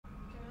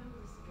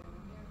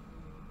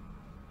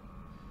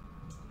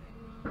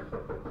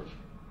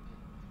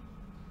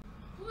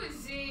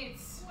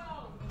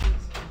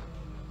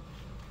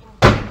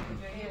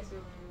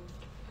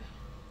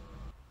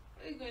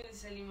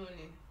early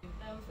morning?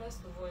 First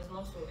of all, it's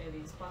not so early.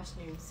 It's past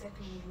noon.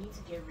 Secondly, you need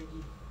to get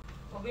ready.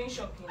 For going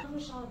shopping. How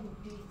much shall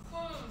we do?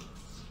 Come.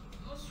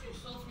 Must you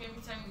insult me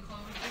every time you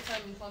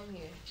come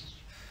here?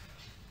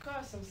 Cut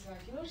her some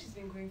slack. You know she's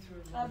been going through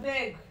it. I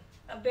beg.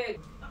 I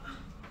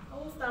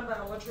won't stand by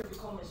and watch her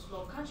become a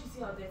slob. Can't you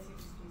see how dirty this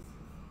place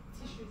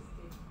is? Tissue is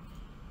there.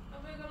 I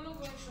beg, I'm not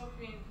going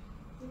shopping.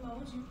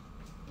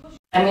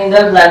 I mean,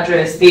 that black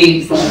dress,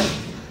 babes.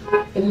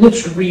 It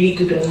looks really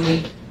good on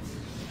me.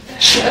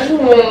 I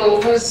don't know,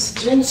 I was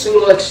doing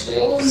too much.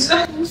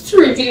 It was too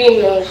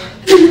revealing now.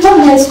 You have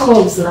nice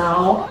curves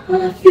now.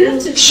 You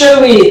have to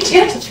show it. You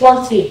have to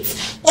flaunt it.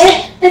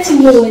 Let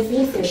him know it's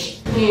easy.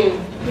 Yeah.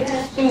 I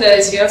think that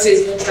his fiance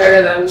is even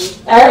fairer than me.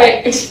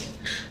 Alright.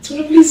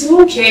 So please,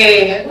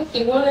 okay. I don't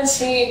think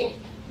honestly.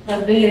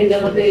 I beg,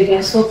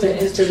 I saw her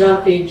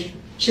Instagram page.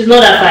 She's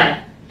not that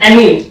fine. I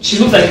mean, she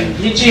looks like a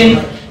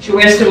bleaching. She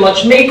wears too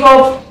much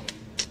makeup.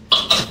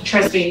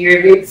 Trust me, you're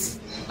a bit.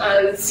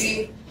 And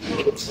see,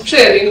 I'm sure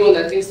you're the one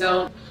that thinks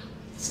down.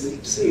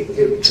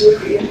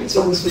 It's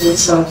almost for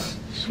yourself.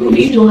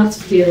 You don't have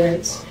to feel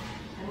it.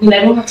 I mean,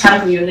 I don't have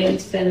time for your name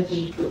to tell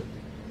me.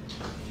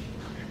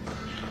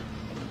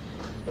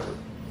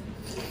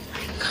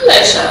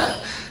 Kalesha.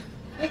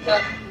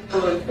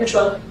 Which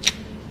one?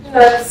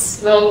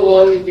 That's long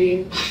one,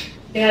 baby.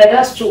 Yeah,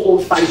 that's too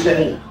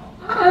old-fashioned.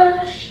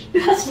 You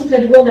have to look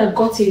at the one that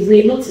got his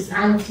name, not his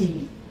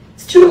auntie.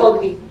 It's too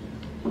ugly.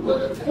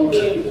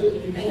 Okay.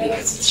 I like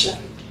it.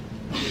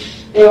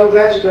 Yeah, I'm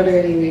glad you got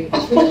it anyway.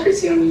 It's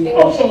pretty on me.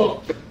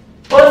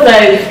 What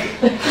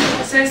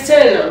size? Size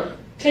 10 now.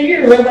 Can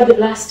you remember the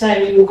last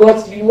time you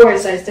wore a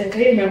size 10?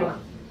 Can you remember?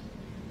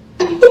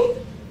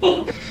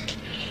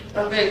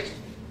 I beg.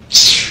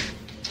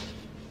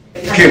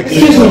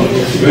 Excuse me.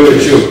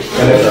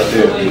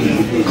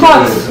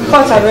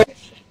 Cut, I read.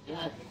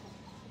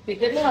 We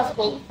didn't have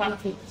cold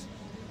pancakes.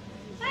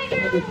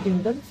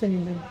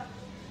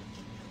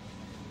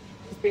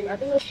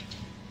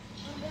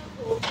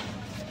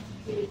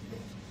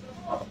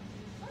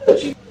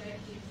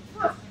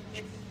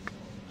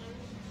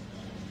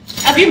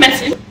 Have you met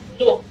him?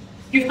 No.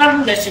 You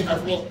haven't met him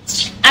as well.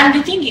 And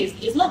the thing is,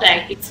 it's not that I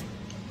hate him.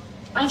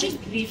 I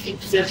just believe he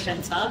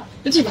possessions, huh?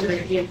 This is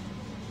very good.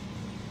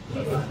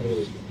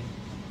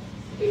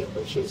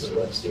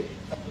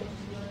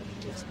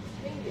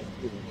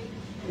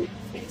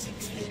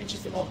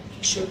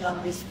 Show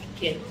down this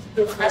weekend.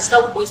 I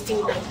start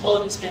wasting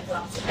all this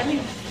paper. I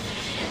mean,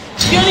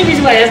 the only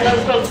reason why I not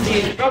come to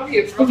you probably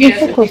a problem. You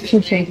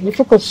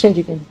focus change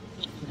again.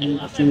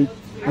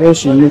 Where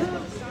should you look?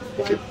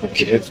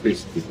 Okay, that's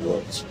basically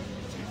what.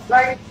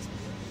 Like,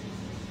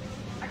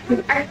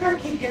 I can't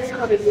keep getting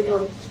caught in the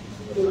middle.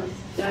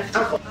 Like,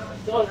 I'm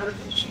done. I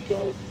don't she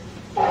goes.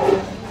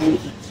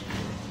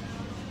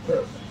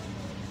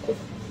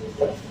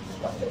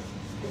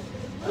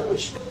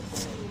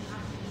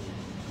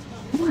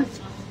 What?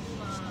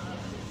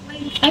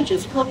 I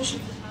just published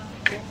it.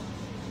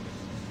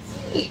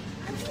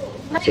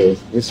 So,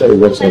 inside the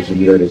website, you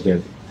do that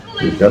again.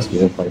 That's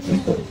the 5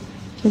 people.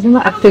 She's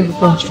not active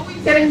before. I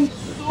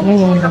don't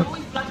know.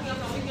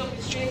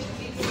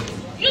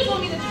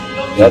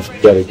 You have to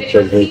get it,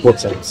 because it's very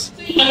important.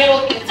 I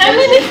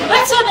mean, it's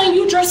better than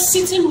you just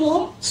sitting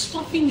home,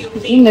 stopping your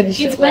thing.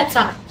 It's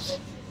better.